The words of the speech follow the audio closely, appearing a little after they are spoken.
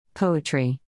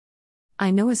Poetry.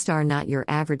 I know a star, not your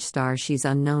average star, she's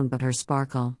unknown but her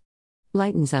sparkle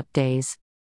lightens up days.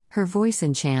 Her voice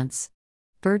enchants.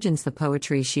 Burgeons the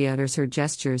poetry she utters, her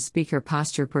gestures speak, her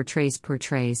posture portrays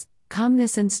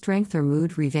calmness and strength, her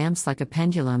mood revamps like a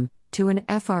pendulum, to an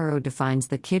FRO defines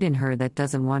the kid in her that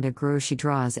doesn't want to grow, she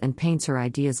draws and paints her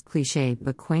ideas cliché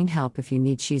but quaint, help if you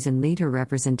need, she's in lead, her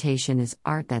representation is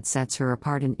art that sets her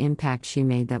apart, an impact she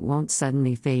made that won't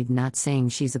suddenly fade, not saying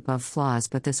she's above flaws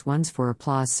but this one's for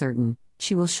applause, certain,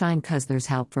 she will shine 'cause there's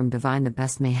help from divine, the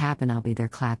best may happen, I'll be there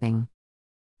clapping.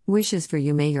 Wishes for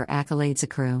you, may your accolades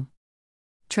accrue.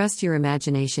 Trust your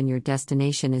imagination, your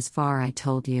destination is far, I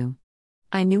told you.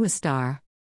 I knew a star.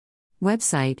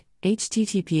 Website,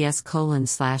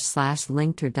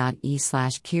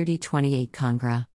 https://linkter.e/Kirti28 Congra